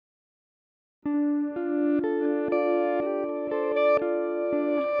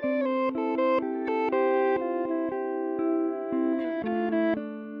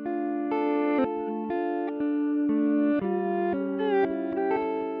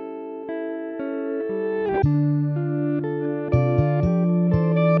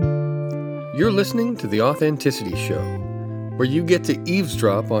You're listening to The Authenticity Show, where you get to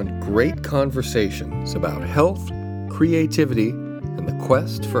eavesdrop on great conversations about health, creativity, and the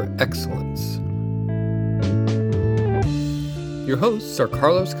quest for excellence. Your hosts are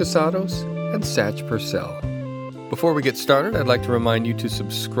Carlos Casados and Satch Purcell. Before we get started, I'd like to remind you to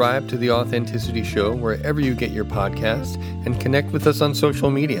subscribe to The Authenticity Show wherever you get your podcasts and connect with us on social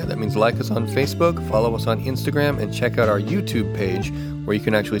media. That means like us on Facebook, follow us on Instagram, and check out our YouTube page where you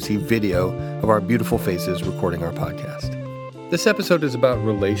can actually see video of our beautiful faces recording our podcast. This episode is about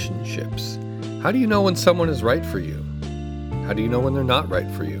relationships. How do you know when someone is right for you? How do you know when they're not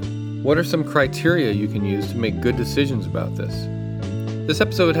right for you? What are some criteria you can use to make good decisions about this? This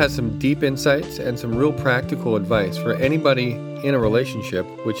episode has some deep insights and some real practical advice for anybody in a relationship,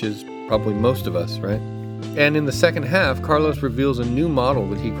 which is probably most of us, right? And in the second half, Carlos reveals a new model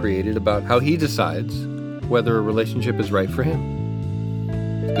that he created about how he decides whether a relationship is right for him.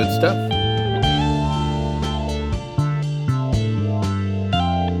 It's good stuff.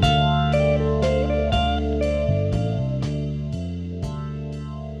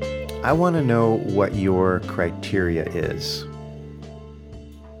 I want to know what your criteria is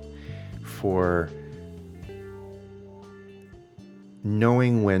for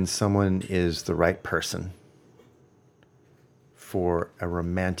knowing when someone is the right person for a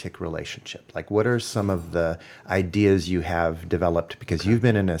romantic relationship. Like, what are some of the ideas you have developed because you've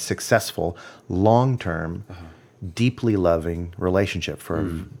been in a successful, long-term, deeply loving relationship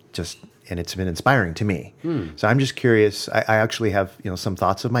for and it's been inspiring to me. So I'm just curious. I actually have some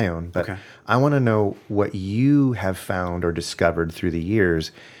thoughts of my own, but I want to know what you have found or discovered through the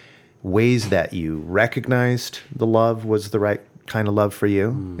years, ways that you recognized the love was the right kind of love for you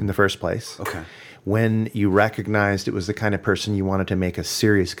in the first place. Okay. When you recognized it was the kind of person you wanted to make a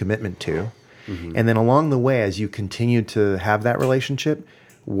serious commitment to. And then along the way, as you continue to have that relationship,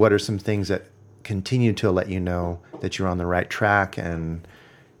 what are some things that continue to let you know that you're on the right track and,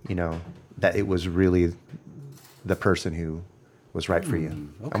 that it was really the person who was right for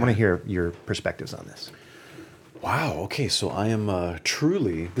you? I want to hear your perspectives on this. Wow. Okay. So I am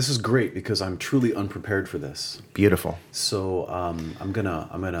this is great because I'm truly unprepared for this. Beautiful. So I'm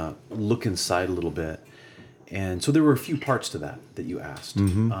gonna look inside a little bit, and so there were a few parts to that you asked.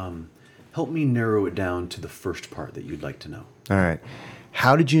 Help me narrow it down to the first part that you'd like to know. All right.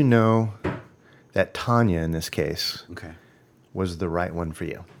 How did you know that Tanya, in this case, was the right one for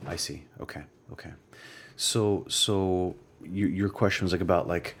you? I see. Okay. So your question was about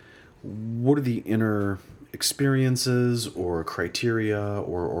what are the inner experiences or criteria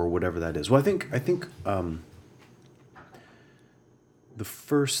or whatever that is. Well, I think the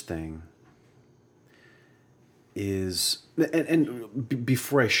first thing is, and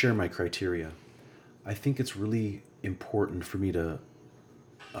before I share my criteria, I think it's really important for me to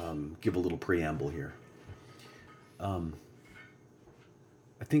give a little preamble here. I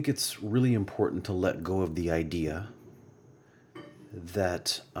think it's really important to let go of the idea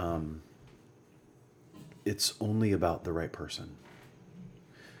that it's only about the right person.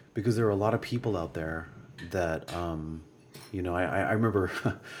 Because there are a lot of people out there that, I remember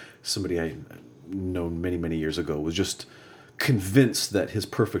somebody I known many, many years ago was just convinced that his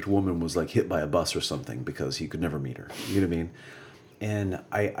perfect woman was hit by a bus or something because he could never meet her. You know what I mean? And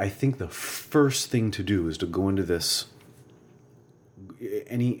I think the first thing to do is to go into this,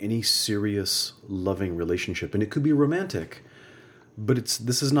 any serious, loving relationship, and it could be romantic, but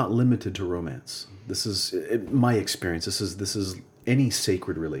this is not limited to romance. This is my experience. This is any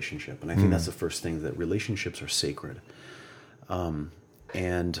sacred relationship, and I think that's the first thing, that relationships are sacred. And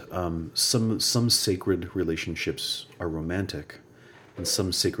some sacred relationships are romantic, and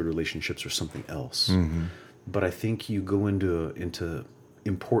some sacred relationships are something else. But I think you go into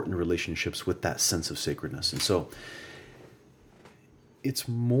important relationships with that sense of sacredness, and so it's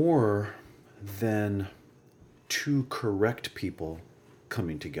more than two correct people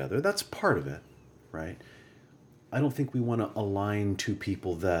coming together. That's part of it, right? I don't think we want to align two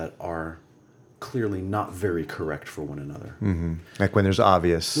people that are clearly not very correct for one another. Like when there's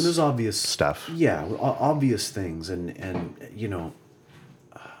obvious stuff. Yeah, obvious things. And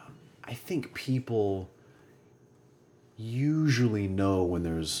I think people usually know when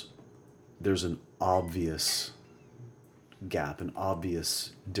there's an obvious gap, an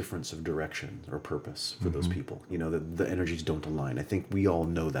obvious difference of direction or purpose for those people. The energies don't align. I think we all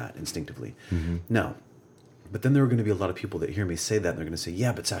know that instinctively. Now, but then there are going to be a lot of people that hear me say that, and they're going to say,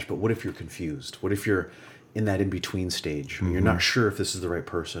 yeah, but Sash, but what if you're confused? What if you're in that in-between stage when you're not sure if this is the right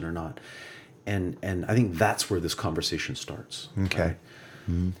person or not? And I think that's where this conversation starts. Okay.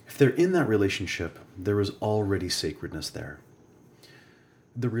 Right? If they're in that relationship, there is already sacredness there.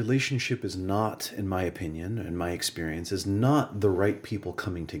 the relationship is not, in my opinion, in my experience, is not the right people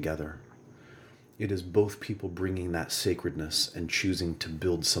coming together. It is both people bringing that sacredness and choosing to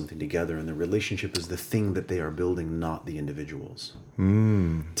build something together. And the relationship is the thing that they are building, not the individuals.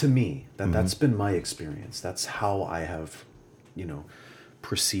 To me, that's been my experience. That's how I have,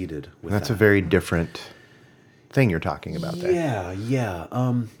 proceeded with That's that. a very different thing you're talking about there.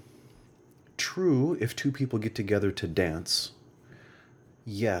 Yeah. True, if two people get together to dance,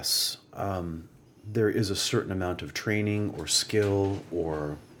 yes, there is a certain amount of training or skill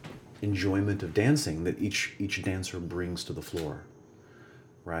or enjoyment of dancing that each dancer brings to the floor,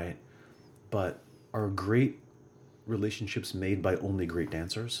 right? But are great relationships made by only great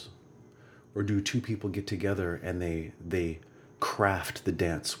dancers? Or do two people get together and they craft the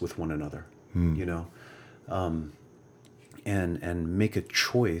dance with one another, and make a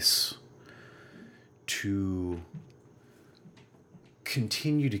choice to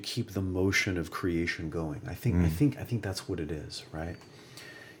continue to keep the motion of creation going? I think that's what it is, right?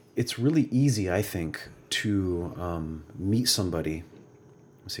 It's really easy, I think, to meet somebody.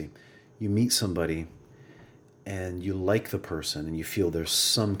 Let's see, you meet somebody and you like the person and you feel there's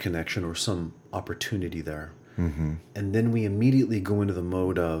some connection or some opportunity there. And then we immediately go into the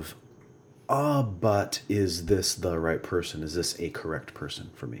mode of, but is this the right person? Is this a correct person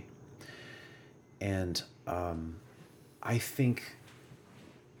for me? And I think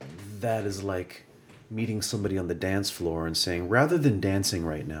that is like meeting somebody on the dance floor and saying, rather than dancing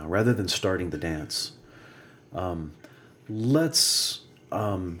right now, rather than starting the dance, let's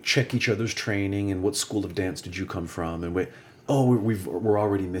check each other's training and what school of dance did you come from, and we're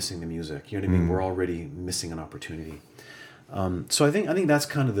already missing the music. You know what I mean? We're already missing an opportunity. So I think that's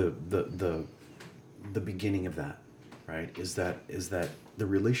kind of the beginning of that, right? Is that the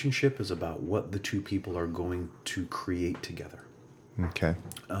relationship is about what the two people are going to create together. Okay.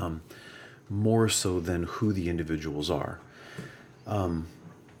 More so than who the individuals are.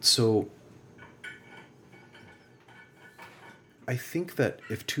 So I think that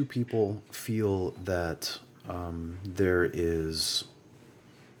if two people feel that there is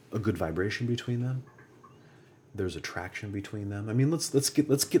a good vibration between them, there's attraction between them. I mean, let's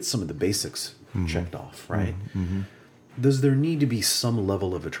get some of the basics checked off, right? Does there need to be some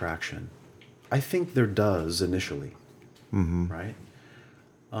level of attraction? I think there does initially, right?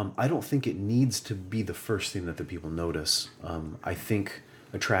 I don't think it needs to be the first thing that the people notice. I think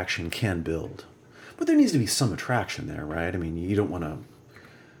attraction can build. But there needs to be some attraction there, right? I mean, you don't want to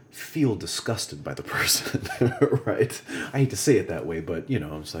feel disgusted by the person, right? I hate to say it that way, but,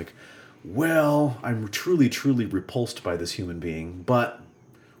 it's like, well, I'm truly, truly repulsed by this human being, but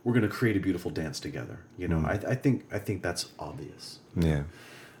we're going to create a beautiful dance together. I think that's obvious. Yeah.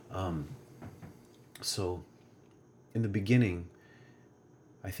 So in the beginning,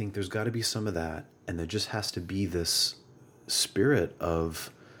 I think there's got to be some of that, and there just has to be this spirit of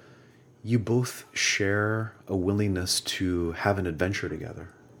you both share a willingness to have an adventure together,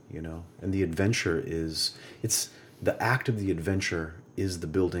 and the adventure it's the act of the adventure is the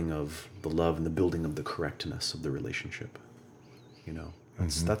building of the love and the building of the correctness of the relationship.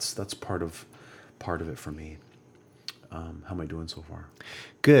 That's part of it for me. How am I doing so far?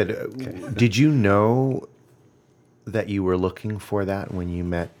 Good. Okay. Did you know that you were looking for that when you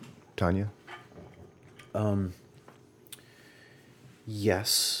met Tanya?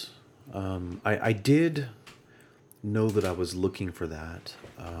 Yes. I did know that I was looking for that.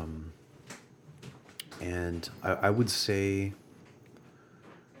 And I would say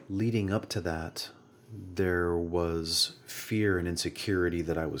leading up to that, there was fear and insecurity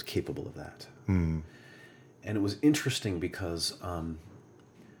that I was capable of that. And it was interesting because I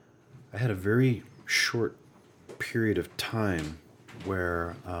had a very short period of time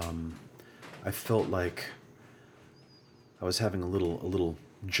where I felt like I was having a little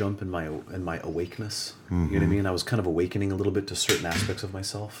jump in my awakeness. You know what I mean? I was kind of awakening a little bit to certain aspects of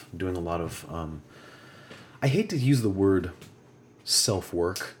myself, doing a lot of I hate to use the word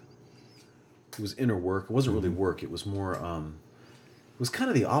self-work. It was inner work. It wasn't really work. It was more it was kind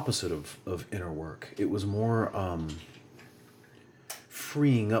of the opposite of inner work. It was more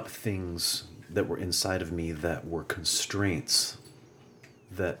freeing up things that were inside of me that were constraints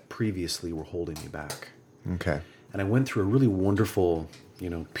that previously were holding me back. Okay. And I went through a really wonderful,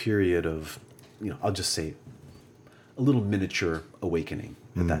 period of, I'll just say a little miniature awakening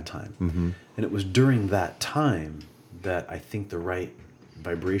at that time. And it was during that time that I think the right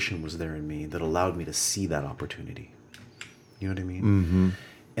vibration was there in me that allowed me to see that opportunity. You know what I mean?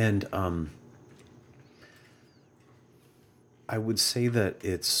 And I would say that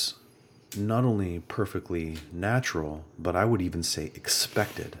it's not only perfectly natural, but I would even say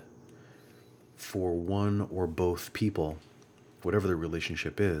expected for one or both people, whatever the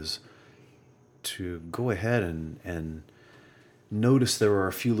relationship is, to go ahead and notice there are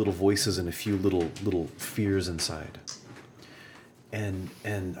a few little voices and a few little fears inside. And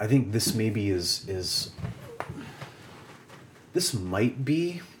I think this maybe is this might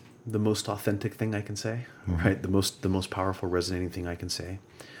be the most authentic thing I can say, right? The most powerful, resonating thing I can say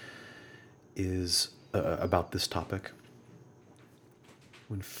is about this topic.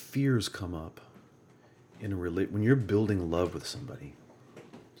 When fears come up in when you're building love with somebody,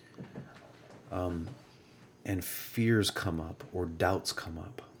 and fears come up or doubts come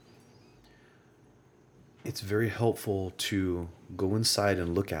up, it's very helpful to go inside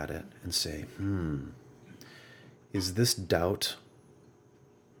and look at it and say, is this doubt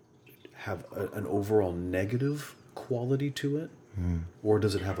have an overall negative quality to it, or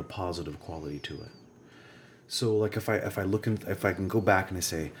does it have a positive quality to it? So, like, if I can go back and I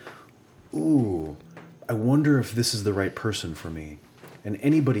say, "Ooh, I wonder if this is the right person for me," and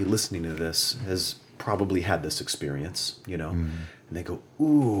anybody listening to this has probably had this experience, and they go,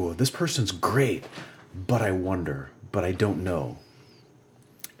 "Ooh, this person's great, but I wonder, but I don't know.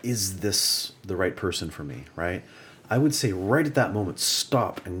 Is this the right person for me?" Right? I would say right at that moment,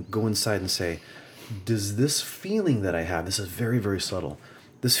 stop and go inside and say, does this feeling that I have, this is very, very subtle,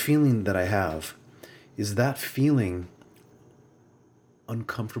 this feeling that I have, is that feeling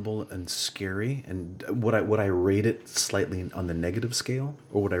uncomfortable and scary? And would I rate it slightly on the negative scale,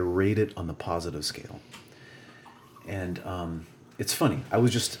 or would I rate it on the positive scale? And it's funny, I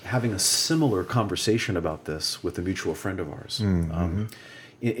was just having a similar conversation about this with a mutual friend of ours.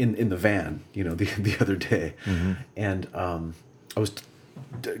 In the van, the other day. And I was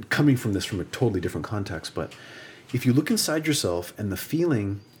coming from this from a totally different context, but if you look inside yourself and the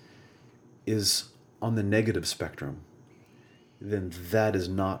feeling is on the negative spectrum, then that is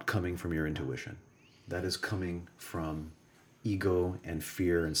not coming from your intuition. That is coming from ego and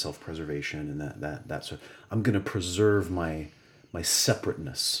fear and self-preservation, and that sort. I'm going to preserve my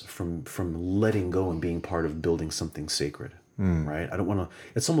separateness from letting go and being part of building something sacred. Right? I don't want to.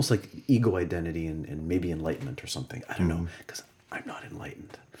 It's almost like ego identity and maybe enlightenment or something. I don't know, because I'm not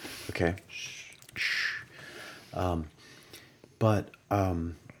enlightened. Okay. But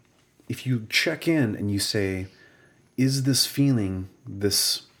if you check in and you say, is this feeling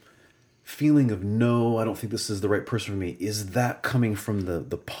of no, I don't think this is the right person for me, is that coming from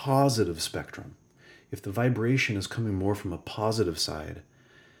the positive spectrum? If the vibration is coming more from a positive side,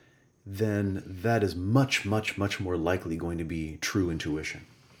 then that is much, much, much more likely going to be true intuition.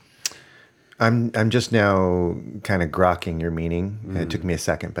 I'm just now kind of grokking your meaning. It took me a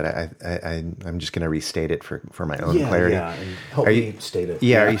second, but I'm just going to restate it for my own clarity. Yeah, and help me state it.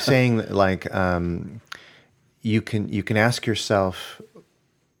 Yeah, are you saying that, like, you can ask yourself,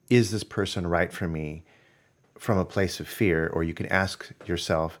 is this person right for me, from a place of fear, or you can ask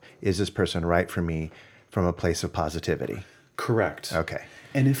yourself, is this person right for me from a place of positivity? Correct. Okay.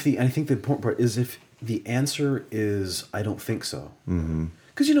 And I think the important part is if the answer is I don't think so,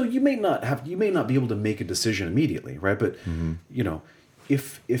 because you may not be able to make a decision immediately, right? But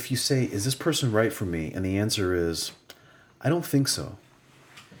if you say, is this person right for me, and the answer is I don't think so,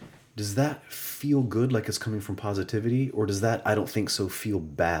 does that feel good, like it's coming from positivity, or does that I don't think so feel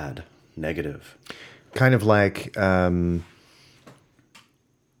bad, negative? Kind of like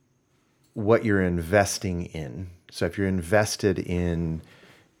what you're investing in. So if you're invested in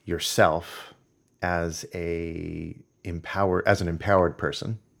yourself as an empowered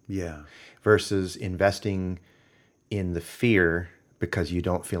person, versus investing in the fear because you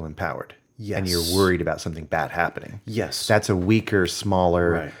don't feel empowered, and you're worried about something bad happening. Yes, that's a weaker,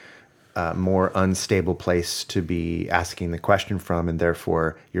 smaller, more unstable place to be asking the question from, and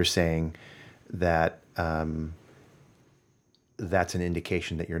therefore you're saying that that's an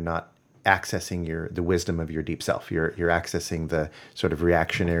indication that you're not accessing the wisdom of your deep self. You're accessing the sort of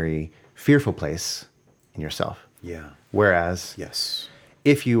reactionary, fearful place in yourself. Yeah. Whereas, yes,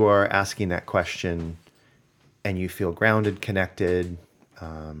 if you are asking that question and you feel grounded, connected,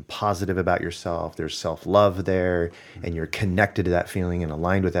 positive about yourself, there's self-love there, and you're connected to that feeling and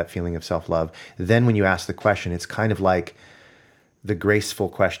aligned with that feeling of self-love, then when you ask the question, it's kind of like the graceful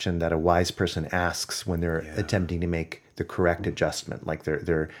question that a wise person asks when they're attempting to make the correct adjustment. Like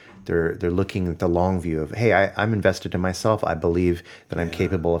they're looking at the long view of, hey, I'm invested in myself. I believe that I'm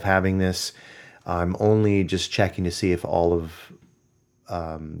capable of having this. I'm only just checking to see if all of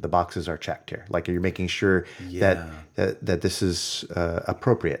the boxes are checked here. Like, you're making sure that this is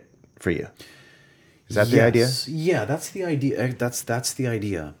appropriate for you. Is that the idea? Yeah, that's the idea. That's the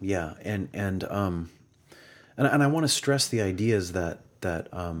idea. Yeah, and I want to stress the idea is that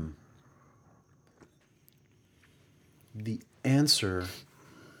the answer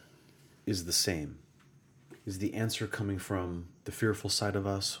is the same. Is the answer coming from the fearful side of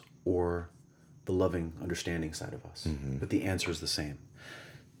us or the loving, understanding side of us? Mm-hmm. But the answer is the same.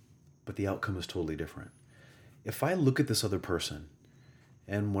 But the outcome is totally different. If I look at this other person,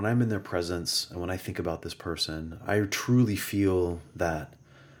 and when I'm in their presence, and when I think about this person, I truly feel that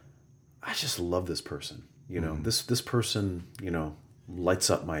I just love this person. You know, this person, you know, lights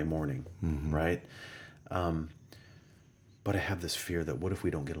up my morning, right? But I have this fear that what if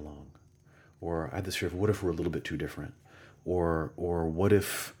we don't get along? Or I have this fear of what if we're a little bit too different? Or what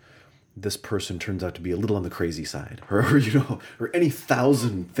if this person turns out to be a little on the crazy side? Or you know, or any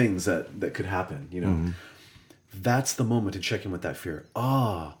thousand things that could happen, you know. That's the moment to check in with that fear.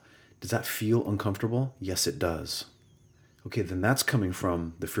 Does that feel uncomfortable? Yes, it does. Okay, then that's coming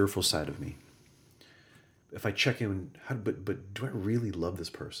from the fearful side of me. If I check in, but do I really love this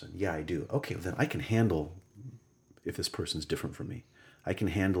person? Yeah, I do. Okay, then I can handle if this person's different from me. I can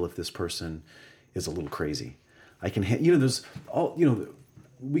handle if this person is a little crazy. I can, there's all,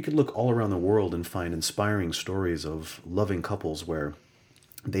 we could look all around the world and find inspiring stories of loving couples where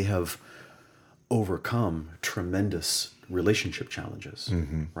they have overcome tremendous relationship challenges,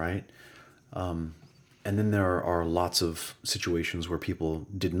 right? And then there are lots of situations where people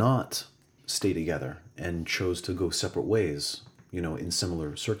did not stay together and chose to go separate ways, in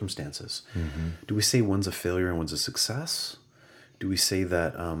similar circumstances. Do we say one's a failure and one's a success? Do we say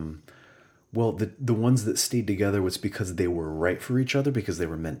that, the ones that stayed together was because they were right for each other, because they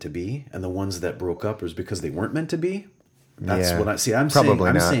were meant to be, and the ones that broke up was because they weren't meant to be? That's what I see. I'm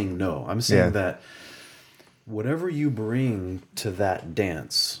saying no. I'm saying that whatever you bring to that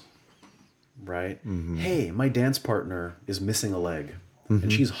dance, right? Hey, my dance partner is missing a leg,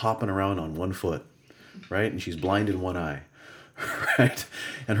 and she's hopping around on one foot, right? And she's blind in one eye, right?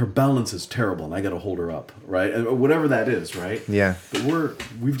 And her balance is terrible, and I got to hold her up, right? And whatever that is, right? Yeah. But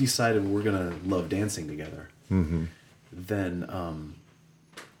we've decided we're gonna love dancing together. Then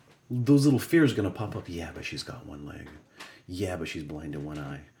those little fears are gonna pop up. Yeah, but she's got one leg. Yeah, but she's blind in one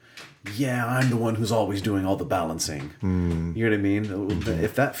eye. Yeah, I'm the one who's always doing all the balancing. You know what I mean?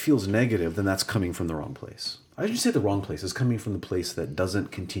 If that feels negative, then that's coming from the wrong place. I should say the wrong place. It's coming from the place that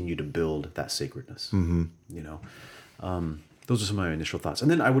doesn't continue to build that sacredness. Those are some of my initial thoughts. And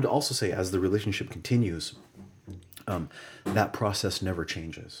then I would also say, as the relationship continues, that process never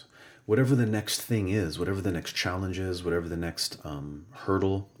changes. Whatever the next thing is, whatever the next challenge is, whatever the next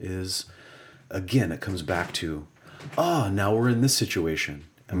hurdle is, again, it comes back to, now we're in this situation.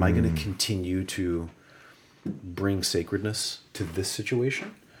 Am I going to continue to bring sacredness to this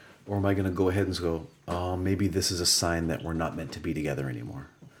situation? Or am I going to go ahead and go, maybe this is a sign that we're not meant to be together anymore?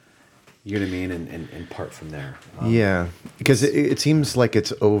 You know what I mean? And part from there. Yeah, because it seems like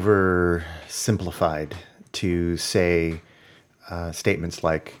it's oversimplified to say statements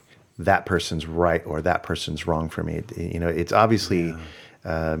like, that person's right or that person's wrong for me. It's obviously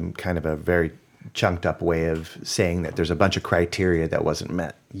kind of a very chunked up way of saying that there's a bunch of criteria that wasn't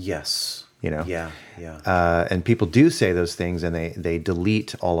met. Yes. Yeah. And people do say those things, and they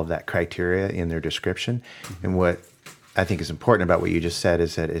delete all of that criteria in their description. And what I think is important about what you just said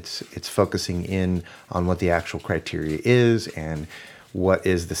is that it's focusing in on what the actual criteria is and what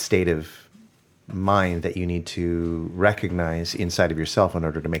is the state of mind that you need to recognize inside of yourself in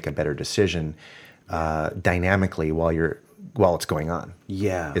order to make a better decision dynamically while it's going on.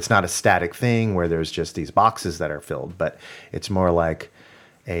 Yeah. It's not a static thing where there's just these boxes that are filled, but it's more like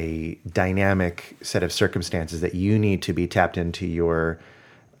a dynamic set of circumstances that you need to be tapped into your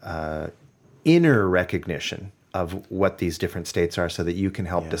inner recognition of what these different states are so that you can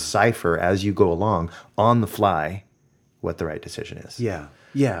help decipher as you go along on the fly what the right decision is. Yeah.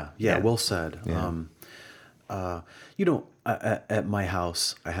 Well said. Yeah. At my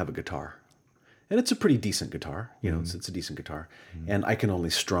house, I have a guitar. And it's a pretty decent guitar, it's a decent guitar. And I can only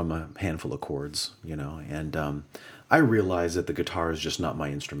strum a handful of chords, and I realize that the guitar is just not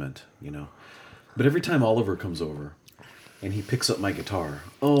my instrument, But every time Oliver comes over and he picks up my guitar,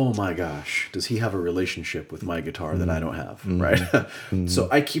 oh my gosh, does he have a relationship with my guitar that I don't have, right? So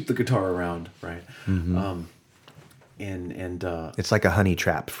I keep the guitar around, right? And it's like a honey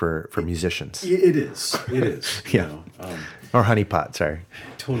trap for musicians. It is. Yeah. Or honey pot, sorry.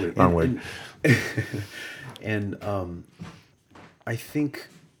 Totally. Wrong word. And I think,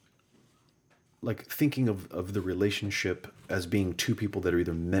 like, thinking of the relationship as being two people that are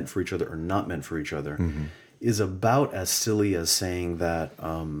either meant for each other or not meant for each other is about as silly as saying that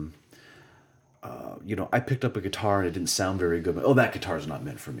I picked up a guitar and it didn't sound very good. But, that guitar's not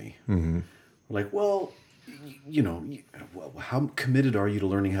meant for me. Mm-hmm. Like, well, how committed are you to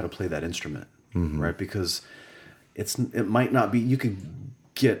learning how to play that instrument, right? Because it might not be. You could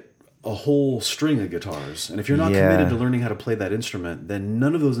get a whole string of guitars, and if you're not committed to learning how to play that instrument, then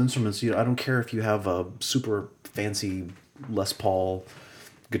none of those instruments. I don't care if you have a super fancy Les Paul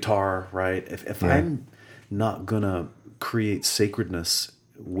guitar, right? If I'm not gonna create sacredness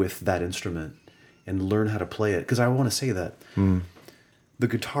with that instrument and learn how to play it, because I want to say that the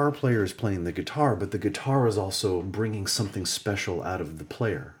guitar player is playing the guitar, but the guitar is also bringing something special out of the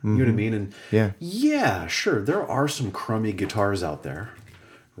player. You know what I mean? And yeah, sure, there are some crummy guitars out there,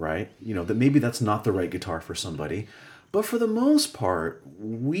 right? That maybe that's not the right guitar for somebody. But for the most part,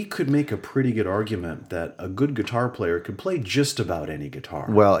 we could make a pretty good argument that a good guitar player could play just about any guitar.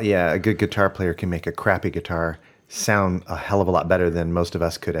 Well, yeah, a good guitar player can make a crappy guitar sound a hell of a lot better than most of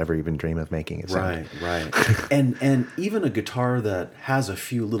us could ever even dream of making it sound. Right. and even a guitar that has a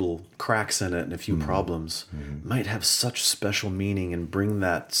few little cracks in it and a few problems might have such special meaning and bring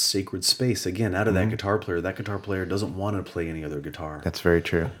that sacred space again out of that guitar player. That guitar player doesn't want to play any other guitar. That's very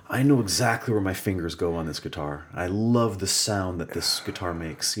true. I know exactly where my fingers go on this guitar. I love the sound that this guitar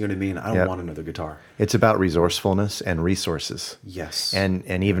makes. You know what I mean? I don't want another guitar. It's about resourcefulness and resources. Yes.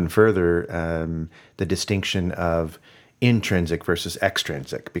 And even further, the distinction of intrinsic versus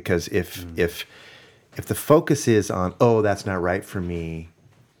extrinsic. Because if the focus is on, that's not right for me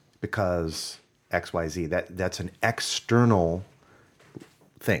because X, Y, Z, that's an external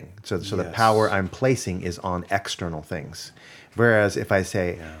thing. So the power I'm placing is on external things. Whereas if I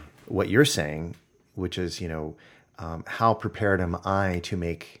say what you're saying, which is, how prepared am I to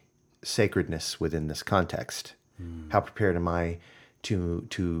make sacredness within this context? How prepared am I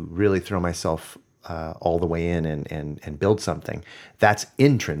to really throw myself all the way in and build something? That's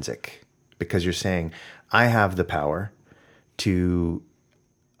intrinsic, because you're saying, I have the power to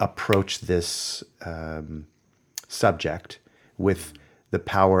approach this subject with the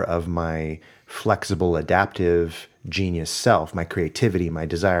power of my flexible, adaptive, genius self, my creativity, my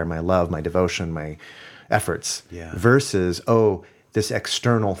desire, my love, my devotion, my efforts, versus, this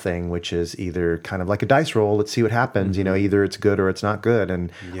external thing, which is either kind of like a dice roll. Let's see what happens. Either it's good or it's not good.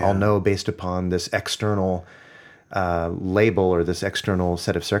 And I'll know based upon this external label or this external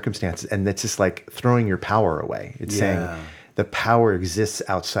set of circumstances. And it's just like throwing your power away. It's saying the power exists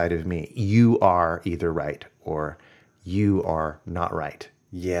outside of me. You are either right or you are not right.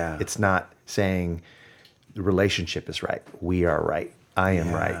 Yeah. It's not saying the relationship is right. We are right. I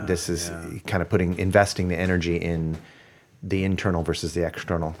am right. This is kind of investing the energy in the internal versus the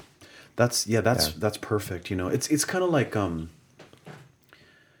external. That's perfect. It's kind of like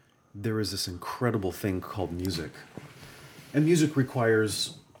there is this incredible thing called music, and music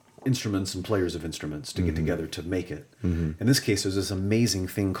requires instruments and players of instruments to get together to make it. In this case, there's this amazing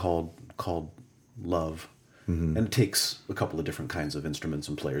thing called love, and it takes a couple of different kinds of instruments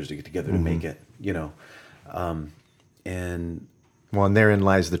and players to get together to make it. And therein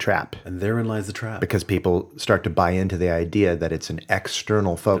lies the trap. Because people start to buy into the idea that it's an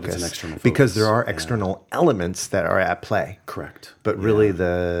external focus. Because there are external elements that are at play. Correct. But really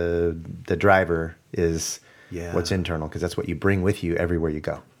the driver is what's internal, because that's what you bring with you everywhere you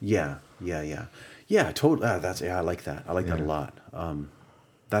go. Yeah, totally. I like that. I like that a lot.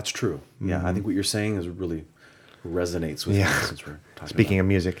 That's true. Yeah, I think what you're saying is really resonates with me since we're talking Speaking about of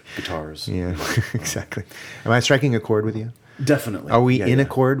music. Guitars. Yeah, exactly. Am I striking a chord with you? Definitely. Are we in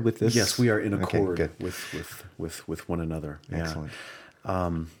accord with this? Yes, we are in accord with one another. Excellent.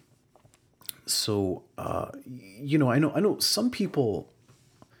 So I know some people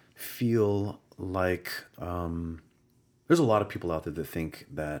feel like there's a lot of people out there that think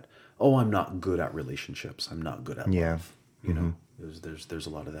that, I'm not good at relationships. I'm not good at love. There's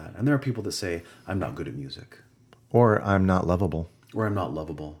a lot of that. And there are people that say, I'm not good at music. Or I'm not lovable. I'm not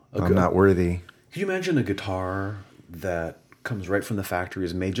worthy. Can you imagine a guitar that comes right from the factory,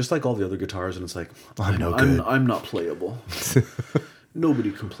 is made just like all the other guitars, and it's like, I'm not playable.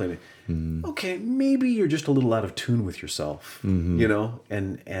 Nobody can play me. Okay, maybe you're just a little out of tune with yourself, but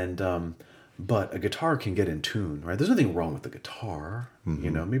a guitar can get in tune, right? There's nothing wrong with the guitar,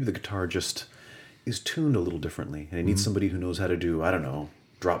 maybe the guitar just is tuned a little differently, and it needs somebody who knows how to do, I don't know,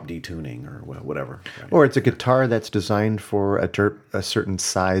 drop D tuning or whatever. Right? Or it's a guitar that's designed for a certain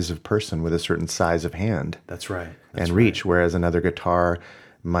size of person with a certain size of hand. That's right. Reach, whereas another guitar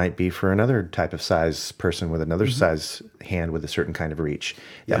might be for another type of size person with another size hand with a certain kind of reach.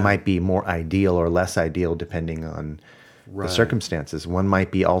 That might be more ideal or less ideal depending on the circumstances. One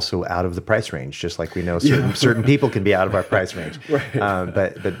might be also out of the price range, just like we know certain people can be out of our price range.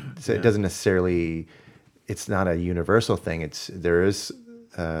 But so it doesn't necessarily. It's not a universal thing. There is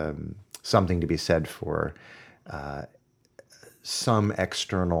something to be said for some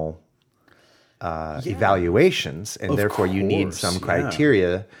external evaluations, and therefore you need some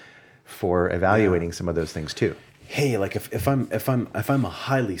criteria for evaluating some of those things too. Hey, like if I'm a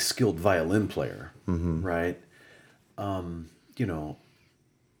highly skilled violin player, right? You know,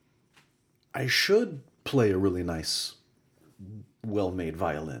 I should play a really nice, well-made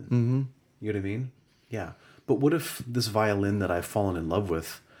violin. You know what I mean? Yeah. But what if this violin that I've fallen in love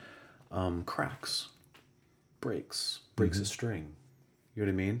with cracks, breaks a string? You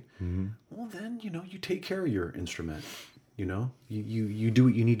know what I mean? Well, then, you know, you take care of your instrument. You know, you do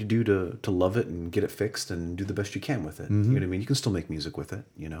what you need to do to love it and get it fixed and do the best you can with it. You know what I mean? You can still make music with it,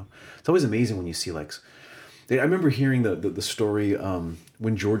 you know? It's always amazing when you see, like... I remember hearing the story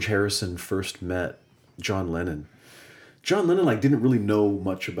when George Harrison first met John Lennon. John Lennon, like, didn't really know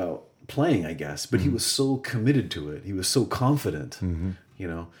much about playing, I guess, but he was so committed to it. He was so confident, you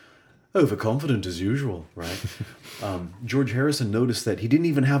know? Overconfident as usual, right? George Harrison noticed that he didn't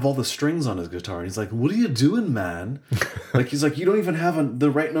even have all the strings on his guitar. And he's like, what are you doing, man? Like, he's like, you don't even have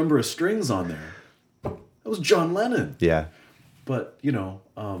the right number of strings on there. That was John Lennon. Yeah. But, you know,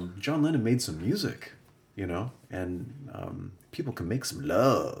 John Lennon made some music, you know, and people can make some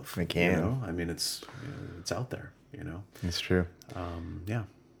love. They can. You know? I mean, it's out there, you know. It's true. Yeah.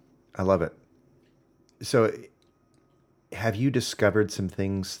 I love it. So... have you discovered some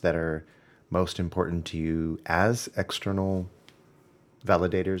things that are most important to you as external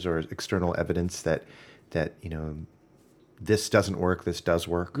validators or external evidence that you know, this doesn't work, this does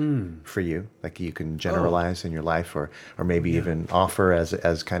work for you? Like you can generalize in your life or maybe even offer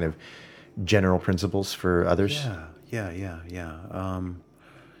as kind of general principles for others? Yeah.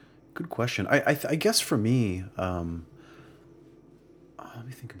 Good question. I guess for me, let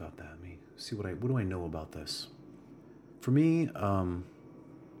me think about that. Let me see what do I know about this? For me,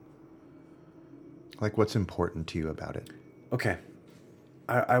 like what's important to you about it? Okay.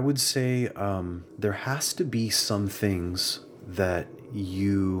 I would say there has to be some things that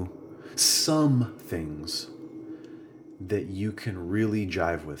you can really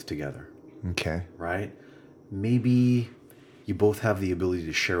jive with together. Okay. Right? Maybe you both have the ability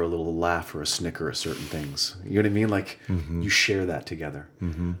to share a little laugh or a snicker at certain things. You know what I mean? Like you share that together.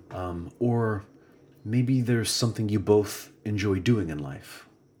 Or maybe there's something you both enjoy doing in life.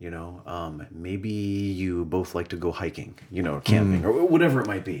 You know, maybe you both like to go hiking, you know, camping, or whatever it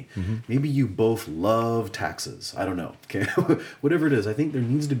might be. Maybe you both love taxes. I don't know. Okay, whatever it is, I think there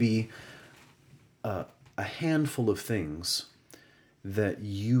needs to be a handful of things that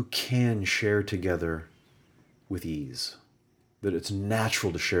you can share together with ease. That it's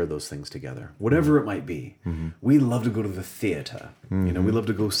natural to share those things together, whatever it might be. We love to go to the theater. You know, we love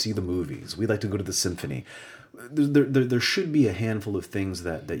to go see the movies. We like to go to the symphony. There should be a handful of things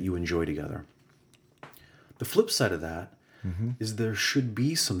that you enjoy together. The flip side of that is there should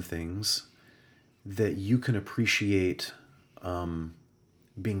be some things that you can appreciate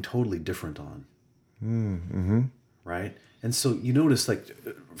being totally different on. Right? And so you notice, like,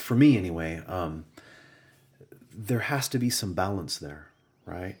 for me anyway, there has to be some balance there,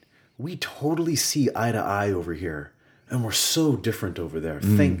 right? We totally see eye to eye over here, and we're so different over there.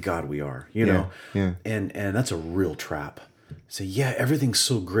 Thank God we are, you know? Yeah. And that's a real trap. Say, yeah, everything's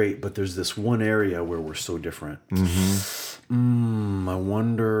so great, but there's this one area where we're so different. I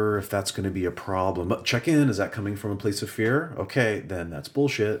wonder if that's going to be a problem. But check in. Is that coming from a place of fear? Okay, then that's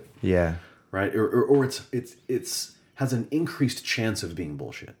bullshit. Yeah. Right? Or it's has an increased chance of being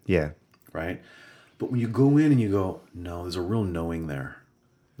bullshit. Yeah. Right? But when you go in and you go, no, there's a real knowing there.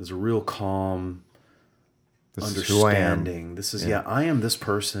 There's a real calm understanding. This is, I am this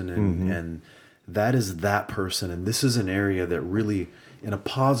person, and that is that person. And this is an area that really, in a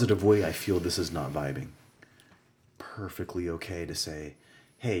positive way, I feel this is not vibing. Perfectly okay to say,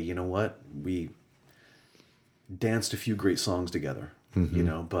 hey, you know what? We danced a few great songs together, you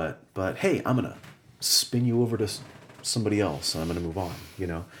know, but hey, I'm going to spin you over to somebody else and I'm going to move on, you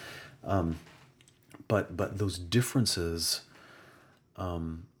know? But those differences,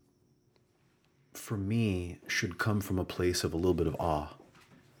 for me, should come from a place of a little bit of awe.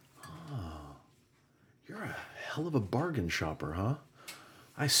 Oh, you're a hell of a bargain shopper, huh?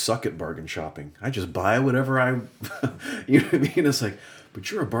 I suck at bargain shopping. I just buy whatever you know what I mean? It's like,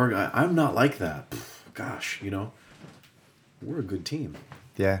 but you're a bargain. I'm not like that. Gosh, you know, we're a good team.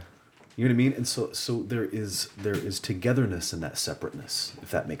 Yeah. You know what I mean? And so there is togetherness in that separateness, if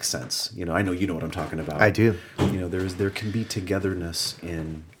that makes sense. You know, I know you know what I'm talking about. I do. You know, there can be togetherness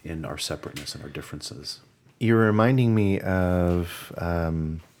in our separateness and our differences. You're reminding me of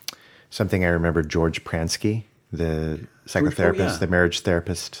something I remember George Pransky, the psychotherapist, the marriage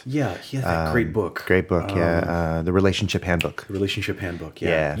therapist. Yeah, he had that great book. Great book, The Relationship Handbook. The Relationship Handbook,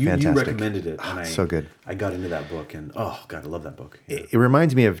 Yeah, You fantastic. recommended it. And So good. I got into that book, and oh, God, I love that book. Yeah. It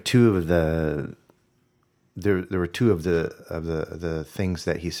reminds me of two of the... There were two of the things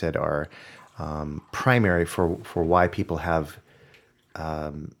that he said are primary for why people have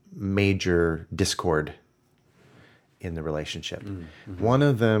major discord in the relationship. Mm-hmm. One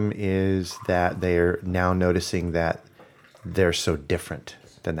of them is that they're now noticing that they're so different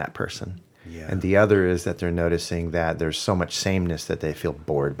than that person. Yeah. And the other is that they're noticing that there's so much sameness that they feel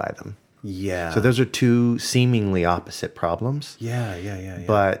bored by them. Yeah. So those are two seemingly opposite problems. Yeah.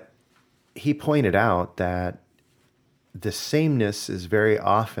 But he pointed out that the sameness is very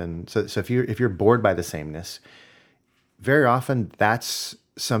often, so if you're bored by the sameness, very often that's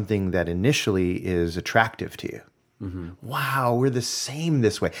something that initially is attractive to you. Mm-hmm. Wow, we're the same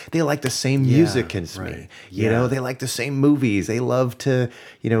this way. They like the same music as me. You know, they like the same movies. They love to,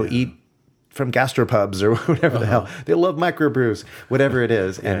 eat from gastropubs or whatever the hell. They love microbrews, whatever it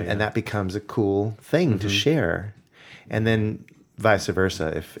is. And that becomes a cool thing to share. And then vice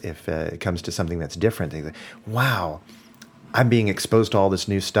versa, if it comes to something that's different, they think, wow, I'm being exposed to all this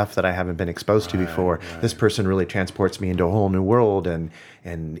new stuff that I haven't been exposed to before. Right. This person really transports me into a whole new world and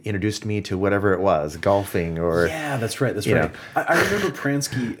introduced me to whatever it was, golfing or... Yeah, that's right. I remember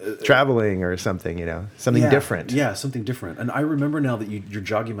Pransky... traveling or something, something different. Yeah, something different. And I remember now that you're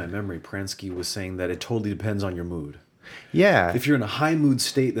jogging my memory, Pransky was saying that it totally depends on your mood. Yeah. If you're in a high mood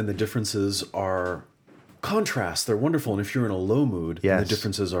state, then the differences are contrast. They're wonderful. And if you're in a low mood, then the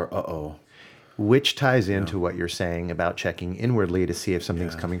differences are uh-oh. Which ties into what you're saying about checking inwardly to see if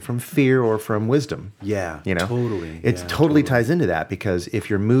something's coming from fear or from wisdom. Yeah, totally. It totally ties into that, because if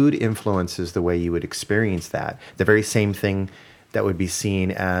your mood influences the way you would experience that, the very same thing that would be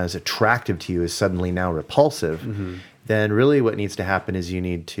seen as attractive to you is suddenly now repulsive, then really what needs to happen is you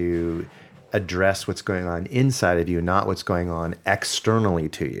need to address what's going on inside of you, not what's going on externally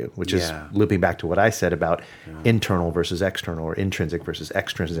to you, which is looping back to what I said about internal versus external, or intrinsic versus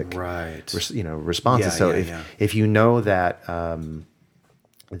extrinsic responses. If you know that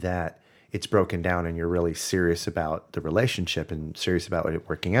that it's broken down and you're really serious about the relationship and serious about it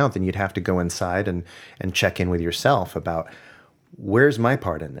working out, then you'd have to go inside and check in with yourself about, where's my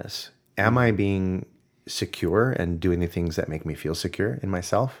part in this? Am I being secure and doing the things that make me feel secure in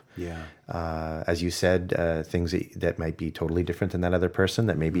myself? As you said, things that might be totally different than that other person,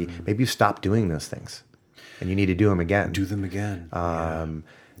 that maybe you stop doing those things and you need to do them again.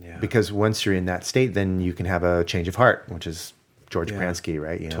 Because once you're in that state, then you can have a change of heart, which is George Pransky,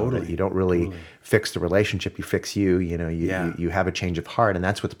 right? You don't really fix the relationship, you fix you. You have a change of heart, and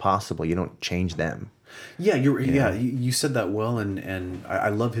that's what's possible. You don't change them. You said that well, and I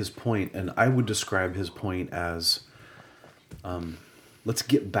love his point, and I would describe his point as, let's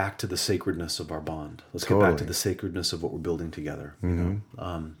get back to the sacredness of our bond. Let's get back to the sacredness of what we're building together.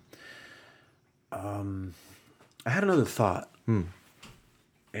 I had another thought,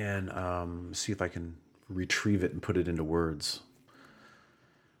 and see if I can retrieve it and put it into words.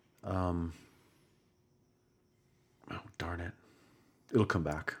 Oh, darn it. It'll come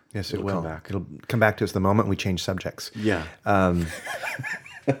back. Yes, it will. Come back. It'll come back to us the moment we change subjects. Yeah. I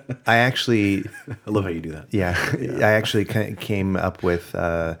actually... I love how you do that. Yeah. I actually came up with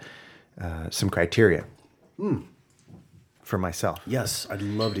some criteria for myself. Yes, I'd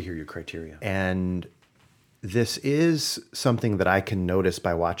love to hear your criteria. And this is something that I can notice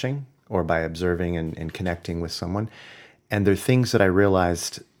by watching or by observing and connecting with someone. And they're things that I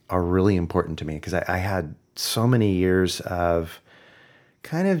realized are really important to me, because I had so many years of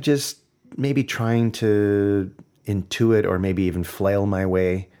kind of just maybe trying to intuit or maybe even flail my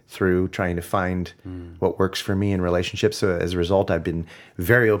way through trying to find what works for me in relationships. So as a result, I've been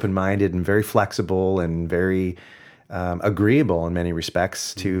very open-minded and very flexible and very agreeable in many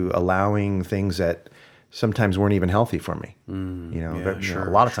respects to allowing things that sometimes weren't even healthy for me. A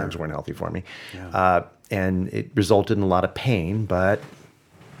lot of times weren't healthy for me. Yeah. And it resulted in a lot of pain, but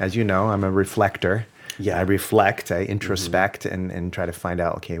as you know, I'm a reflector. Yeah. I reflect, I introspect and try to find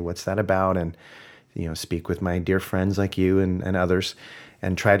out, okay, what's that about? And, speak with my dear friends like you and others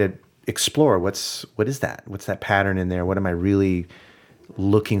and try to explore what is that? What's that pattern in there? What am I really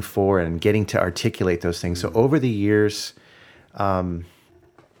looking for? And getting to articulate those things. So over the years, I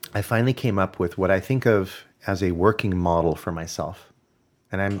finally came up with what I think of as a working model for myself.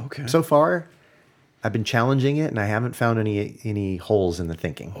 And Okay. so far, I've been challenging it, and I haven't found any holes in the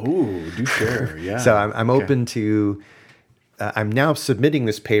thinking. Oh, do share. Yeah. So I'm Okay. open to. I'm now submitting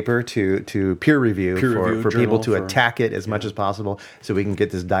this paper to peer review for people journal to for- attack it as much as possible, so we can get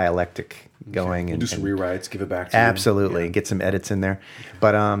this dialectic going We'll and do some and rewrites, give it back to you. absolutely Yeah. get some edits in there.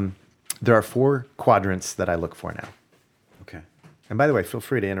 But there are 4 quadrants that I look for now. Okay. And by the way, feel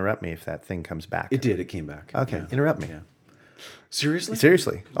free to interrupt me if that thing comes back. It did. It came back. Okay, Yeah. interrupt me. Yeah. Seriously?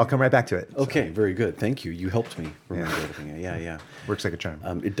 Seriously, I'll come right back to it. Okay, very good. Thank you. You helped me remember Yeah. everything. Yeah. Works like a charm.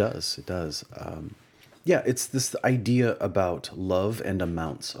 It does. It does. Yeah, it's this idea about love and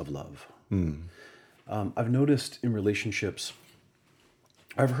amounts of love. I've noticed in relationships,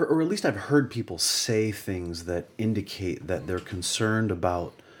 I've heard, or at least I've heard people say things that indicate that they're concerned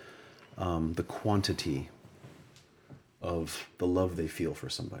about the quantity of the love they feel for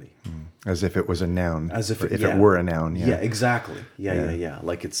somebody. As if it was a noun. As if or yeah. it were a noun. Yeah, exactly. Yeah. Yeah.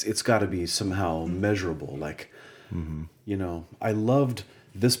 Like it's got to be somehow measurable. Like, you know, I loved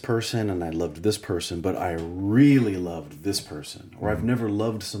this person and I loved this person, but I really loved this person. Or I've never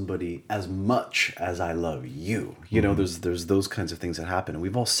loved somebody as much as I love you. You know, there's those kinds of things that happen, and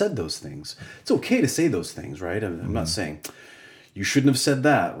we've all said those things. It's okay to say those things, right? I'm not saying you shouldn't have said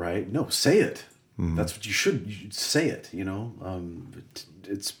that, right? No, say it. That's what you should say it. You know,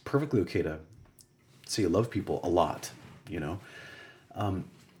 it's perfectly okay to say you love people a lot. You know,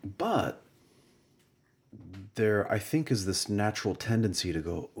 but there, I think, is this natural tendency to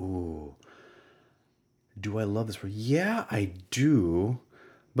go, ooh, do I love this person? Yeah, I do.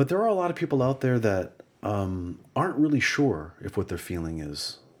 But there are a lot of people out there that aren't really sure if what they're feeling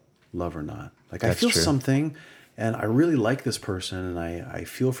is love or not. Like, I That's feel true. something, and I really like this person, and I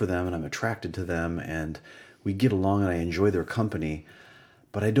feel for them, and I'm attracted to them, and we get along, and I enjoy their company.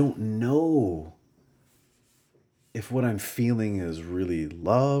 But I don't know if what I'm feeling is really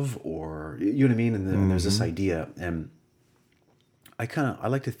love, or you know what I mean. And then there's this idea, and I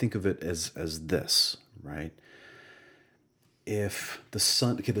like to think of it as this, right? If the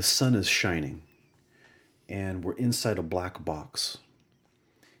sun is shining, and we're inside a black box,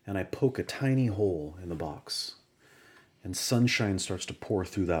 and I poke a tiny hole in the box, and sunshine starts to pour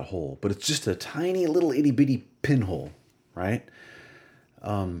through that hole, but it's just a tiny little itty bitty pinhole, right?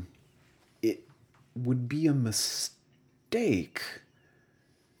 It would be a mistake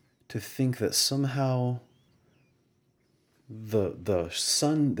to think that somehow the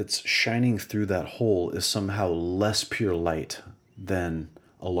sun that's shining through that hole is somehow less pure light than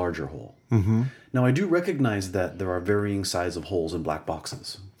a larger hole. Mm-hmm. Now, I do recognize that there are varying size of holes in black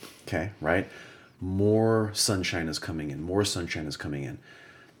boxes. Okay, right? More sunshine is coming in. More sunshine is coming in.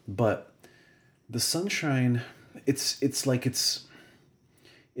 But the sunshine, it's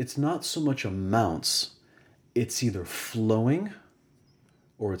not so much amounts. It's either flowing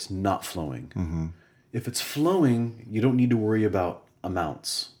or it's not flowing. Mm-hmm. If it's flowing, you don't need to worry about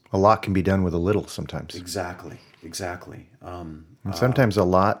amounts. A lot can be done with a little sometimes. Exactly. And sometimes a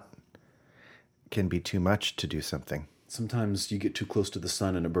lot can be too much to do something. Sometimes you get too close to the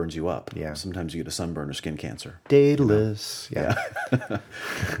sun and it burns you up. Yeah. Sometimes you get a sunburn or skin cancer. Daedalus. Yeah.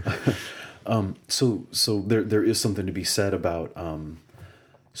 So there is something to be said about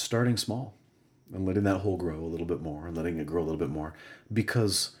starting small and letting that hole grow a little bit more and letting it grow a little bit more,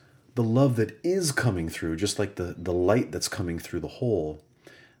 because the love that is coming through, just like the light that's coming through the hole,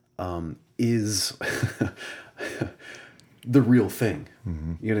 is the real thing.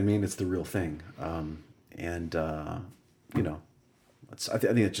 Mm-hmm. You know what I mean? It's the real thing. You know, I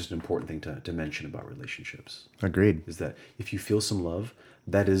think it's just an important thing to mention about relationships. Agreed. Is that if you feel some love,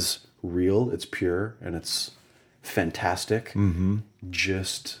 that is real, it's pure, and it's fantastic. Mm-hmm.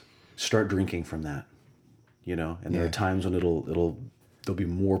 Just start drinking from that, you know. And there are times when there'll be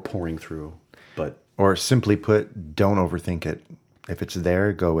more pouring through, but Or simply put, don't overthink it. If it's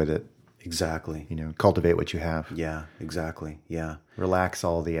there, go with it. exactly, You know, cultivate what you have. yeah, exactly, yeah, Relax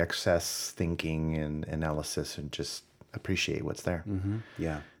all the excess thinking and analysis and just appreciate what's there. mm-hmm.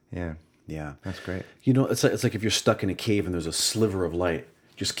 yeah, Yeah. yeah. That's great. You know, it's like if you're stuck in a cave and there's a sliver of light,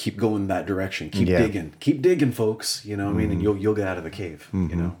 just keep going that direction. Keep Yeah. digging, folks. You know what I mean? And you'll get out of the cave.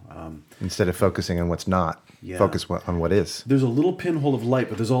 You know, Instead of focusing on what's not, Yeah. focus on what is. there's a little pinhole of light,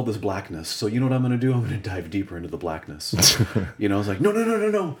 but there's all this blackness. So you know what I'm going to do? I'm going to dive deeper into the blackness. You know, it's like,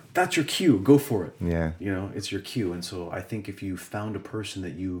 no. That's your cue. Go for it. Yeah. You know, it's your cue. And so I think if you found a person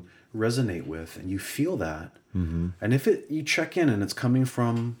that you resonate with and you feel that, and if you check in and it's coming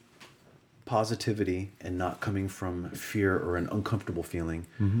from positivity and not coming from fear or an uncomfortable feeling,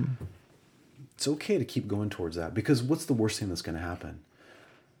 it's okay to keep going towards that, because what's the worst thing that's going to happen?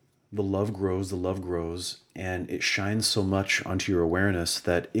 the love grows, and it shines so much onto your awareness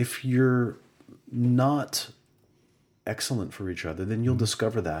that if you're not excellent for each other, then you'll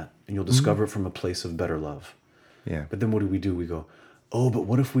discover that, and you'll discover it from a place of better love. Yeah. But then what do? We go, oh, but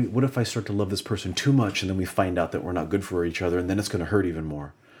what if I start to love this person too much, and then we find out that we're not good for each other, and then it's going to hurt even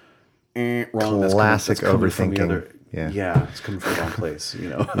more. Wrong. Classic that's coming from the overthinking. other- yeah, it's coming from the wrong place, you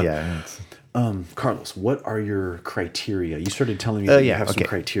know. Yeah. It's, Carlos, what are your criteria? You started telling me that you have some okay.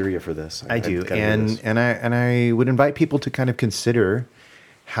 criteria for this. I do, I've gotta hear this. and I would invite people to kind of consider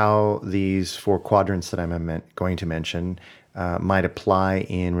how these 4 quadrants that I'm going to mention might apply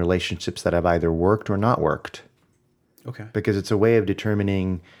in relationships that have either worked or not worked, Okay. because it's a way of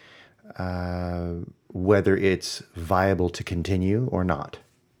determining whether it's viable to continue or not.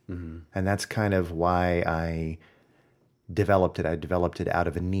 Mm-hmm. And that's kind of why I developed it. I developed it out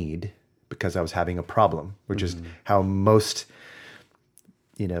of a need, because I was having a problem, which is how most,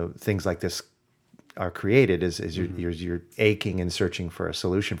 things like this are created. Is you're aching and searching for a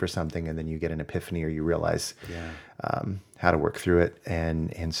solution for something, and then you get an epiphany, or you realize how to work through it.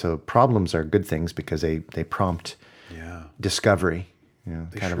 And so problems are good things because they prompt discovery.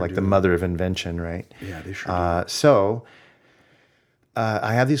 Kind sure of like do. the mother of invention, right? Yeah, they sure do. So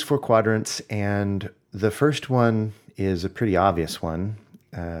I have these 4 quadrants, and the first one is a pretty obvious one,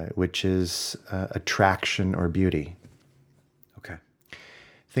 which is attraction or beauty. Okay.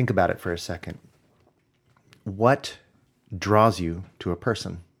 Think about it for a second. What draws you to a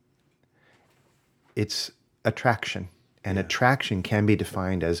person? It's attraction. And attraction can be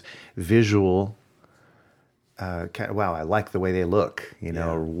defined as visual. Wow, I like the way they look.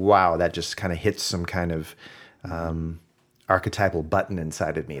 Or wow, that just kind of hits some kind of archetypal button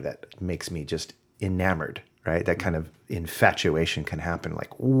inside of me that makes me just enamored, right? That kind of infatuation can happen,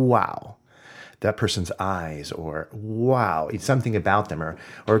 like, wow, that person's eyes, or wow, it's something about them, or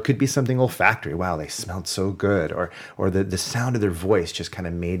it could be something olfactory. Wow, they smelled so good, or the sound of their voice just kind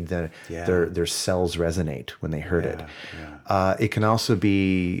of made their cells resonate when they heard it. Yeah. It can also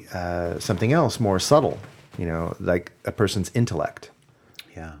be something else more subtle, like a person's intellect.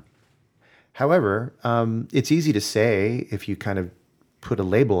 Yeah. However, it's easy to say, if you kind of put a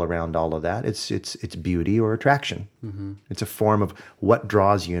label around all of that, it's beauty or attraction. Mm-hmm. It's a form of what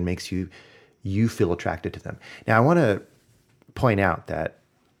draws you and makes you feel attracted to them. Now, I want to point out that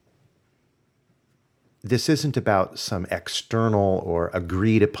this isn't about some external or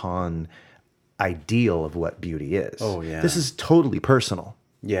agreed upon ideal of what beauty is. Oh, yeah. This is totally personal.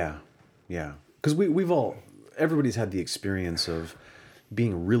 Yeah. Yeah. Because everybody's had the experience of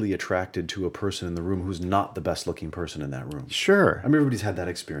being really attracted to a person in the room who's not the best looking person in that room. Sure. I mean, everybody's had that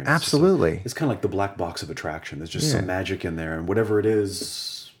experience. Absolutely. So it's kind of like the black box of attraction. There's just some magic in there, and whatever it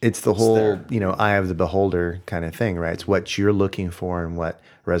is, it's the whole, there. Eye of the beholder kind of thing, right? It's what you're looking for and what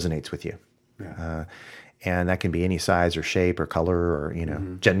resonates with you. Yeah. And that can be any size or shape or color or,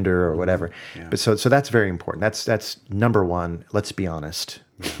 gender or whatever. Yeah. But so that's very important. That's number one. Let's be honest.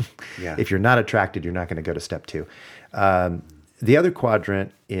 Yeah. If you're not attracted, you're not going to go to step 2. The other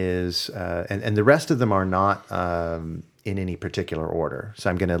quadrant is, and the rest of them are not in any particular order.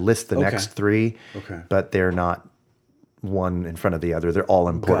 So I'm going to list the next 3, but they're not one in front of the other. They're all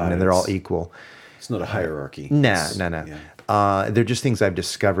important and they're all equal. It's not a hierarchy. No. Yeah. They're just things I've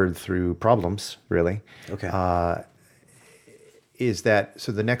discovered through problems, really. Okay.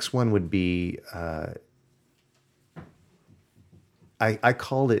 So the next one would be, I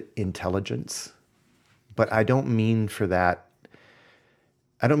call it intelligence, but I don't mean for that.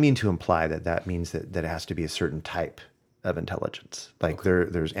 I don't mean to imply that means that it has to be a certain type of intelligence. Like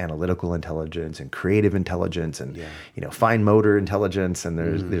there's analytical intelligence and creative intelligence and fine motor intelligence, and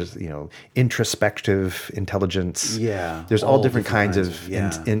there's introspective intelligence. Yeah, there's all different kinds of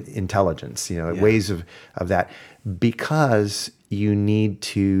intelligence. Ways of that, because you need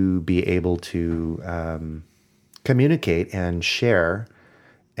to be able to communicate and share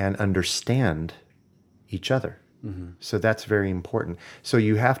and understand each other. Mm-hmm. So that's very important. So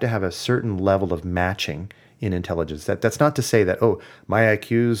you have to have a certain level of matching in intelligence. That's not to say that, my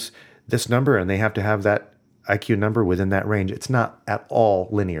IQ's this number and they have to have that IQ number within that range. It's not at all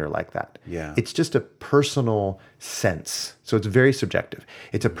linear like that. Yeah. It's just a personal sense. So it's very subjective.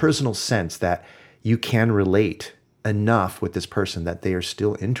 It's a personal sense that you can relate enough with this person that they are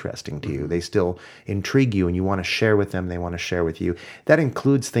still interesting to you. They still intrigue you and you want to share with them. They want to share with you. That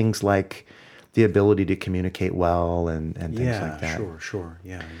includes things like the ability to communicate well and things like that. Sure.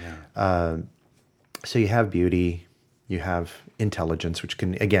 Yeah. So you have beauty, you have intelligence, which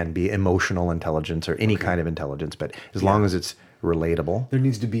can, again, be emotional intelligence or any kind of intelligence, but as long as it's relatable. There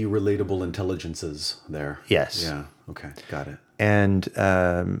needs to be relatable intelligences there. Yes. Yeah. Okay. Got it. And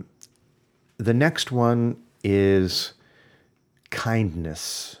The next one is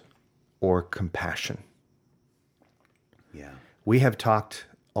kindness or compassion. Yeah. We have talked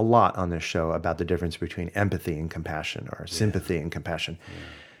a lot on this show about the difference between empathy and compassion, or sympathy and compassion.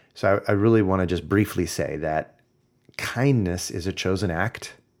 So I really want to just briefly say that kindness is a chosen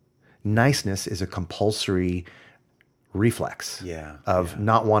act. Niceness is a compulsory reflex of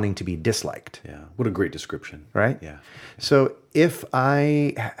not wanting to be disliked. Yeah. What a great description. Right? Yeah. So if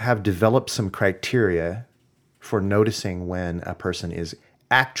I have developed some criteria for noticing when a person is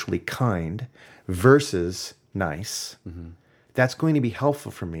actually kind versus nice, that's going to be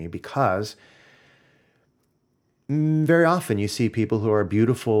helpful for me, because very often you see people who are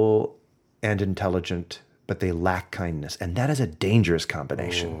beautiful and intelligent, but they lack kindness. And that is a dangerous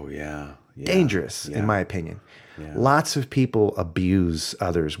combination. Oh, yeah. Dangerous, in my opinion. Yeah. Lots of people abuse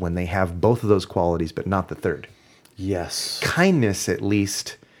others when they have both of those qualities, but not the third. Yes. Kindness, at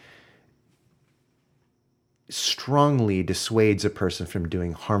least, strongly dissuades a person from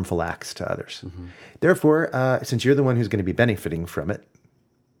doing harmful acts to others. Therefore, since you're the one who's going to be benefiting from it,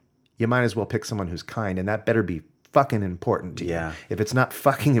 you might as well pick someone who's kind, and that better be fucking important to you. Yeah. If it's not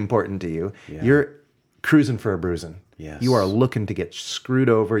fucking important to you, you're cruising for a bruising. Yes. You are looking to get screwed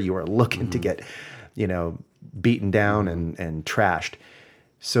over. You are looking to get, beaten down and trashed.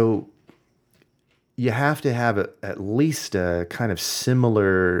 So you have to have at least a kind of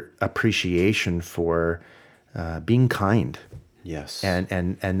similar appreciation for being kind. Yes.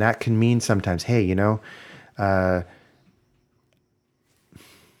 And that can mean sometimes, hey, I'm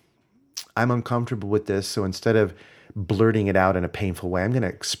uncomfortable with this, so instead of blurting it out in a painful way, I'm going to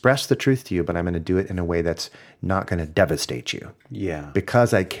express the truth to you, but I'm going to do it in a way that's not going to devastate you. Yeah.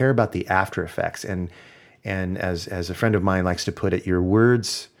 Because I care about the after effects. And as a friend of mine likes to put it, your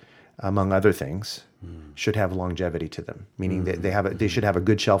words, among other things, should have longevity to them, meaning that they should have a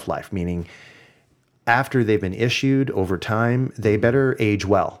good shelf life, meaning after they've been issued over time, they better age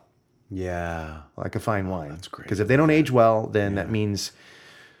well. Yeah. Like a fine wine. That's great. Because if they don't age well, then that means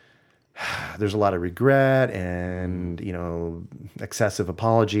there's a lot of regret and, excessive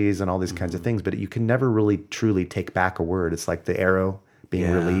apologies and all these kinds of things. But you can never really truly take back a word. It's like the arrow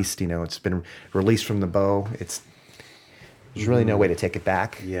being released. It's been released from the bow. There's really no way to take it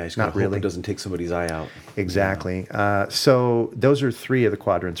back. Yeah, it's not really. It doesn't take somebody's eye out. Exactly. So those are 3 of the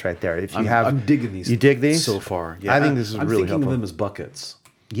quadrants right there. If you I'm digging these. You dig these so far? Yeah, I think this is I'm really thinking helpful. of them as buckets.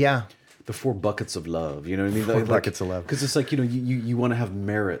 Yeah. The 4 buckets of love. You know what I mean? 4 buckets of love. Because it's like you want to have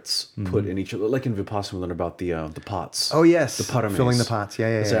merits put in each other. Like in Vipassana, we learn about the pots. Oh yes, the parames. filling the pots.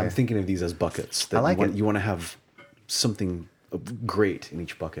 Yeah. So I'm thinking of these as buckets. That I like it. You want to have something great in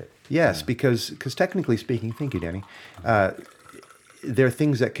each bucket. Yes, because technically speaking, thank you, Danny. There are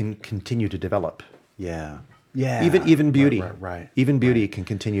things that can continue to develop. Yeah. Yeah. Even beauty. Right. Even beauty can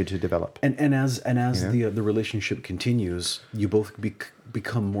continue to develop. And as the relationship continues, you both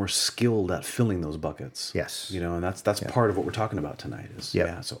become more skilled at filling those buckets. Yes. And that's part of what we're talking about tonight.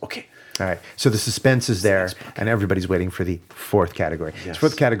 So okay. All right. So the suspense is there, and everybody's waiting for the 4th category. Yes. The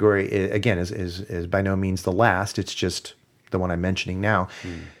 4th category again is by no means the last. It's just the one I'm mentioning now.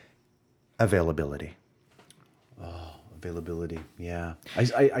 Availability. Availability, yeah.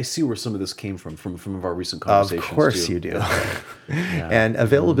 I see where some of this came from some of our recent conversations. Of course too. you do. And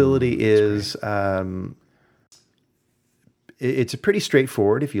availability is, it's a pretty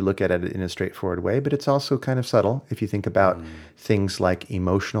straightforward if you look at it in a straightforward way, but it's also kind of subtle if you think about things like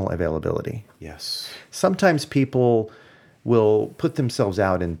emotional availability. Yes. Sometimes people will put themselves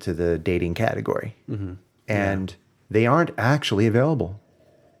out into the dating category, and they aren't actually available.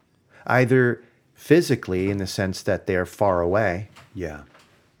 Either physically, in the sense that they're far away. Yeah.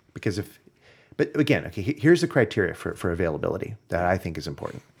 But again, okay, here's the criteria for availability that I think is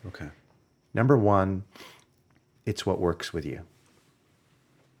important. Okay. Number 1, it's what works with you.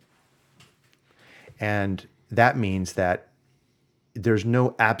 And that means that there's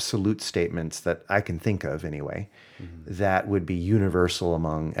no absolute statements that I can think of anyway that would be universal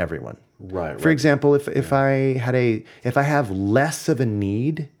among everyone. Right. For example, if I have less of a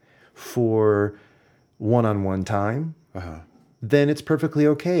need for one-on-one time, then it's perfectly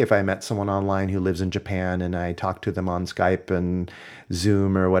okay if I met someone online who lives in Japan and I talk to them on Skype and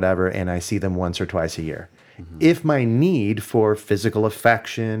Zoom or whatever, and I see them once or twice a year. If my need for physical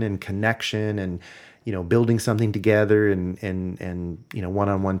affection and connection and building something together and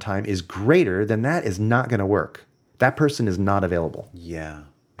one-on-one time is greater, then that is not going to work. That person is not available. Yeah.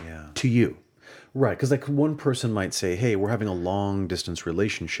 To you. Right, because like one person might say, hey, we're having a long distance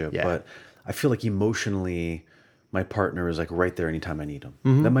relationship, but I feel like emotionally my partner is like right there anytime I need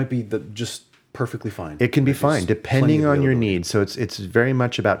them. That might be just perfectly fine. It can be Like, fine, there's depending plenty of on your availability. needs. So it's very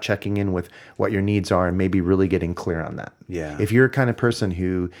much about checking in with what your needs are and maybe really getting clear on that. Yeah. If you're a kind of person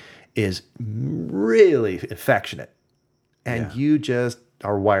who is really affectionate and Yeah. you just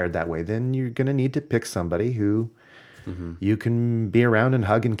are wired that way, then you're going to need to pick somebody who you can be around and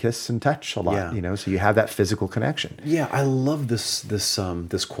hug and kiss and touch a lot, Yeah. you know, so you have that physical connection. Yeah, I love this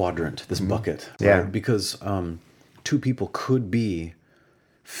quadrant, this bucket. Yeah. Right? Because two people could be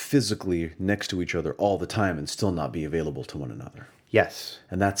physically next to each other all the time and still not be available to one another. Yes.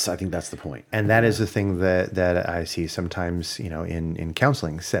 And I think that's the point. And that is the thing that I see sometimes, you know, in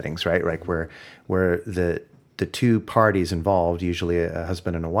counseling settings, right? Like where the two parties involved, usually a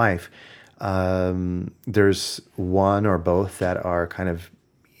husband and a wife, there's one or both that are kind of,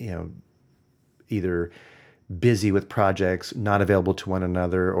 you know, either busy with projects, not available to one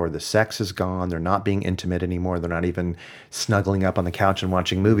another, or the sex is gone. They're not being intimate anymore. They're not even snuggling up on the couch and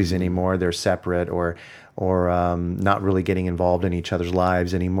watching movies anymore. They're separate, or not really getting involved in each other's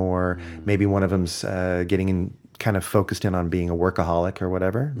lives anymore. Maybe one of them's getting in, kind of focused in on being a workaholic or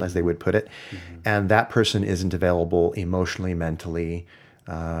whatever, as they would put it, and that person isn't available emotionally, mentally,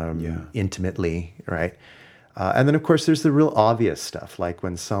 intimately, right? And then, of course, there's the real obvious stuff, like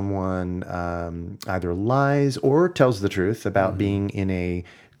when someone either lies or tells the truth about being in a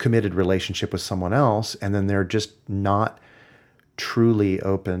committed relationship with someone else, and then they're just not truly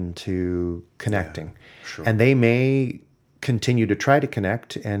open to connecting. Yeah, sure. And they may continue to try to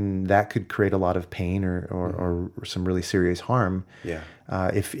connect, and that could create a lot of pain or some really serious harm Yeah.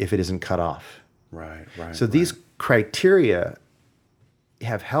 if it isn't cut off. Right. So these criteria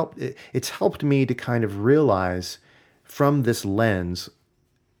have helped. It's helped me to kind of realize from this lens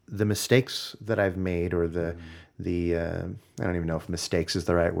the mistakes that I've made, or the I don't even know if mistakes is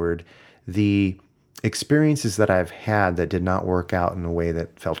the right word. The experiences that I've had that did not work out in a way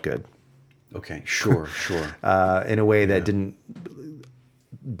that felt good. Okay. Sure. In a way that didn't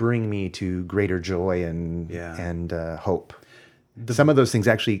bring me to greater joy and hope. Some of those things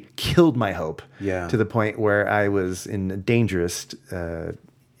actually killed my hope to the point where I was in a dangerous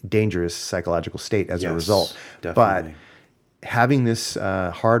psychological state as a result. Definitely. But having this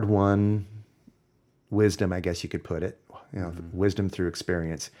hard-won wisdom, I guess you could put it, you know, wisdom through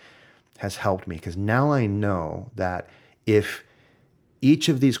experience, has helped me, because now I know that if each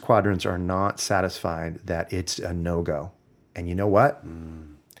of these quadrants are not satisfied, that it's a no-go. And you know what?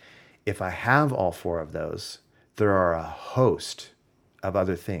 If I have all four of those, there are a host of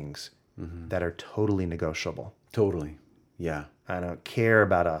other things that are totally negotiable. Totally. Yeah. I don't care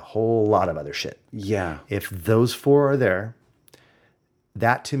about a whole lot of other shit. Yeah. If those four are there,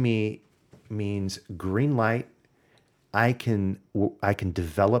 that to me means green light. I can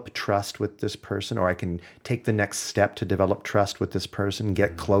develop trust with this person, or I can take the next step to develop trust with this person,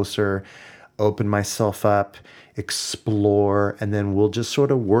 get closer, open myself up, explore, and then we'll just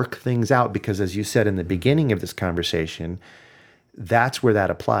sort of work things out. Because as you said in the beginning of this conversation, that's where that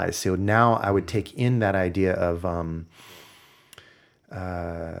applies. So now I would take in that idea of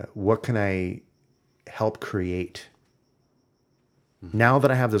what can I help create? Now that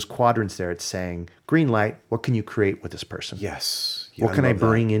I have those quadrants there, it's saying, green light, what can you create with this person? Yes. What can I love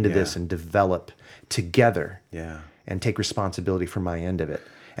bring that. into this and develop together? Yeah. And take responsibility for my end of it.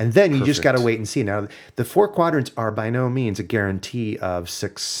 And then you just got to wait and see. Now, the four quadrants are by no means a guarantee of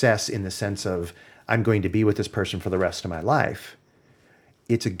success in the sense of I'm going to be with this person for the rest of my life.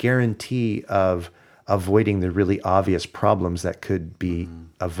 It's a guarantee of avoiding the really obvious problems that could be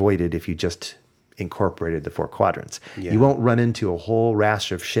avoided if you just incorporated the four quadrants. Yeah. You won't run into a whole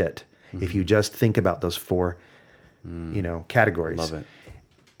rash of shit if you just think about those four, categories. Love it.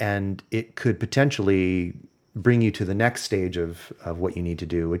 And it could potentially bring you to the next stage of what you need to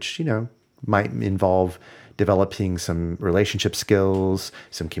do, which, might involve developing some relationship skills,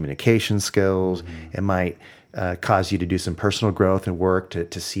 some communication skills. It might cause you to do some personal growth and work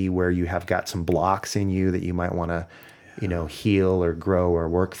to see where you have got some blocks in you that you might want to, heal or grow or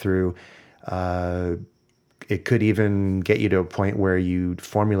work through. It could even get you to a point where you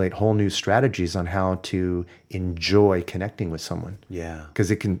formulate whole new strategies on how to enjoy connecting with someone. Yeah. Because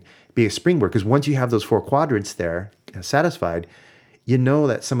it can be a springboard. Because once you have those four quadrants there satisfied, you know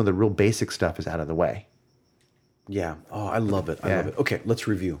that some of the real basic stuff is out of the way. Yeah. Oh, I love it. I love it. Okay, let's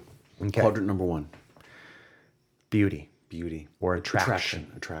review. Okay. Quadrant number 1. Beauty. Or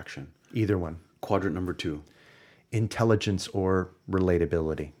attraction. Attraction. Either one. Quadrant number 2. Intelligence or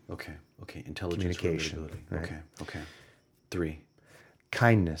relatability. Okay. Intelligence. Communication, Relatability. right. Okay. 3.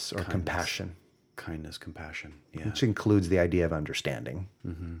 Kindness or compassion. Kindness, compassion. Yeah. Which includes the idea of understanding.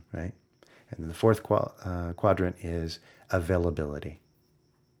 Right? And then the fourth quadrant is availability.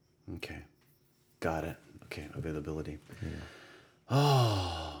 Okay. Got it. Okay, availability.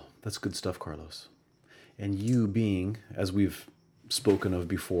 Oh, that's good stuff, Carlos. And you being, as we've spoken of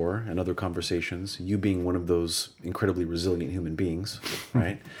before in other conversations, you being one of those incredibly resilient human beings,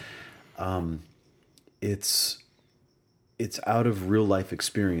 right? It's out of real life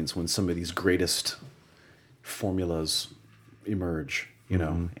experience when some of these greatest formulas emerge, you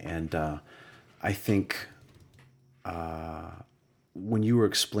know. And I think when you were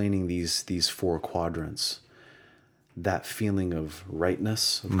explaining these 4 quadrants, that feeling of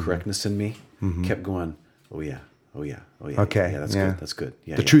rightness, of correctness in me kept going, oh yeah. Okay, Yeah, that's yeah. good. That's good.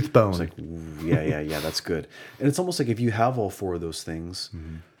 Yeah, The truth bone. It's like, yeah, that's good. And it's almost like if you have all 4 of those things,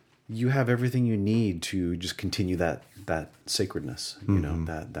 you have everything you need to just continue that sacredness, you know,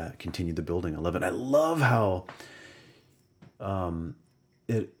 that continue the building. I love it. I love how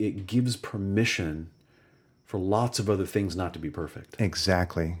it gives permission for lots of other things not to be perfect.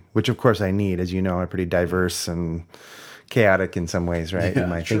 Exactly. Which, of course, I need. As you know, I'm pretty diverse and chaotic in some ways, right? Yeah, in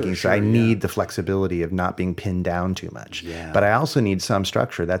my sure, thinking. sure, So I need the flexibility of not being pinned down too much. Yeah. But I also need some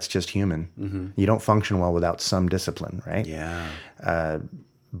structure. That's just human. You don't function well without some discipline, right? Yeah.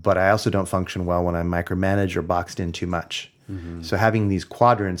 But I also don't function well when I'm micromanaged or boxed in too much. So having these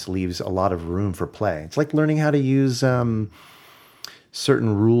quadrants leaves a lot of room for play. It's like learning how to use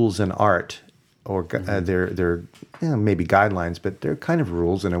certain rules in art, or they're maybe guidelines, but they're kind of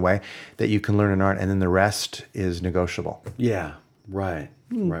rules in a way that you can learn in art, and then the rest is negotiable. Yeah. Right.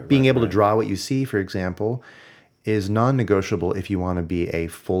 Being able to draw what you see, for example, is non-negotiable if you want to be a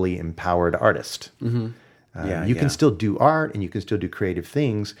fully empowered artist. You can still do art and you can still do creative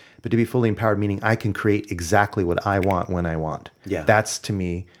things, but to be fully empowered, meaning I can create exactly what I want when I want. Yeah. That's, to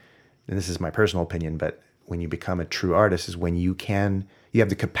me, and this is my personal opinion, but when you become a true artist is when you have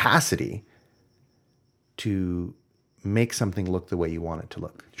the capacity to make something look the way you want it to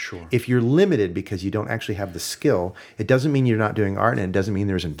look. Sure. If you're limited because you don't actually have the skill, it doesn't mean you're not doing art, and it doesn't mean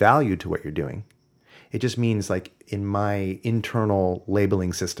there isn't value to what you're doing. It just means, like, in my internal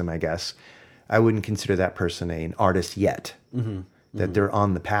labeling system, I guess, I wouldn't consider that person an artist yet. That they're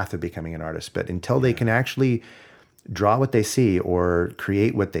on the path of becoming an artist. But until they can actually draw what they see or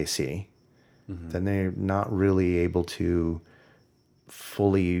create what they see, then they're not really able to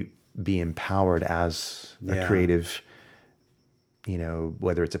fully be empowered as a creative, you know,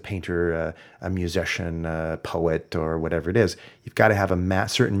 whether it's a painter, a musician, a poet, or whatever it is. You've got to have a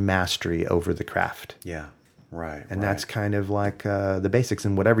certain mastery over the craft. Yeah. Right. And that's kind of like the basics.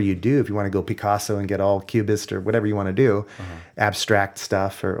 And whatever you do, if you want to go Picasso and get all cubist or whatever you want to do, abstract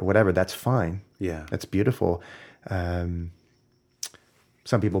stuff or whatever, that's fine. Yeah. That's beautiful.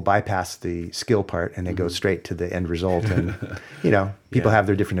 Some people bypass the skill part and they go straight to the end result. And, you know, people have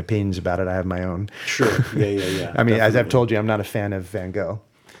their different opinions about it. I have my own. Sure. Yeah. I mean, Definitely. as I've told you, I'm not a fan of Van Gogh.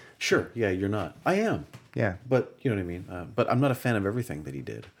 Sure. Yeah, you're not. I am. Yeah. But you know what I mean? But I'm not a fan of everything that he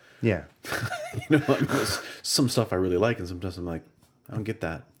did. Yeah. You know, like, there's some stuff I really like, and sometimes I'm like, I don't get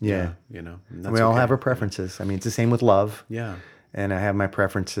that. Yeah. You know, and We that's all okay. have our preferences. I mean, it's the same with love. Yeah. And I have my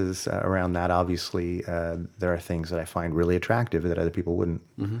preferences around that. Obviously, there are things that I find really attractive that other people wouldn't.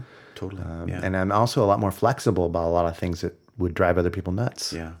 Totally. And I'm also a lot more flexible about a lot of things that would drive other people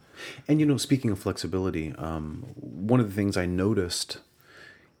nuts. Yeah. And, you know, speaking of flexibility, one of the things I noticed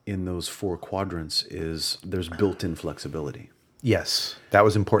in those 4 quadrants is there's built-in flexibility. Yes, that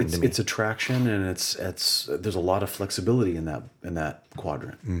was important to me. It's attraction, and it's there's a lot of flexibility in that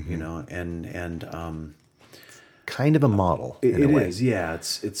quadrant, you know, and kind of a model. in a way. it is, yeah.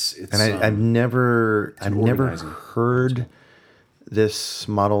 It's And I've never organizing. heard this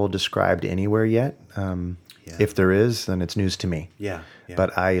model described anywhere yet. If there is, then it's news to me. Yeah.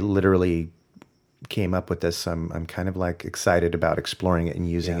 But I literally came up with this. I'm kind of like excited about exploring it and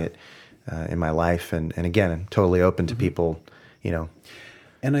using it in my life. And again, I'm totally open to people, you know,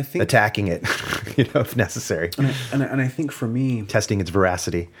 and I think attacking it, you know, if necessary. and I think for me, Testing its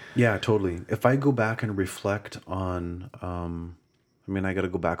veracity. yeah, totally. If I go back and reflect on, I mean, I got to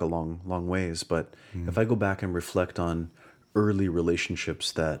go back a long ways, but if I go back and reflect on early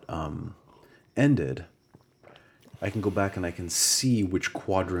relationships that ended, I can go back and I can see which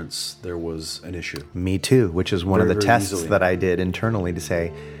quadrants there was an issue. Me too, which is one of Very, the very tests easily. that I did internally to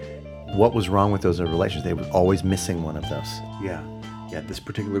say what was wrong with those relationships. They were always missing one of those. Yeah, this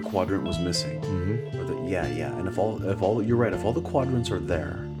particular quadrant was missing. Or and if all you're right, if all the quadrants are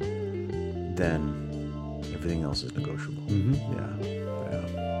there, then everything else is negotiable. I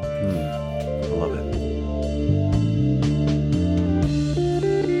love it.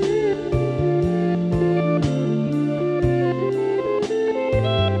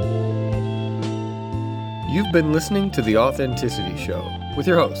 You've been listening to The Authenticity Show, with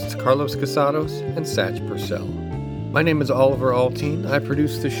your hosts, Carlos Casados and Satch Purcell. My name is Oliver Altine. I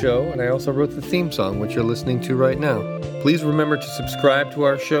produce the show, and I also wrote the theme song, which you're listening to right now. Please remember to subscribe to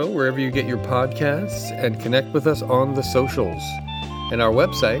our show wherever you get your podcasts and connect with us on the socials. And our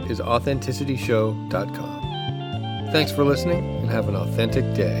website is AuthenTicityShow.com. Thanks for listening, and have an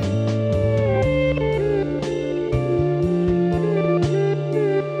authentic day.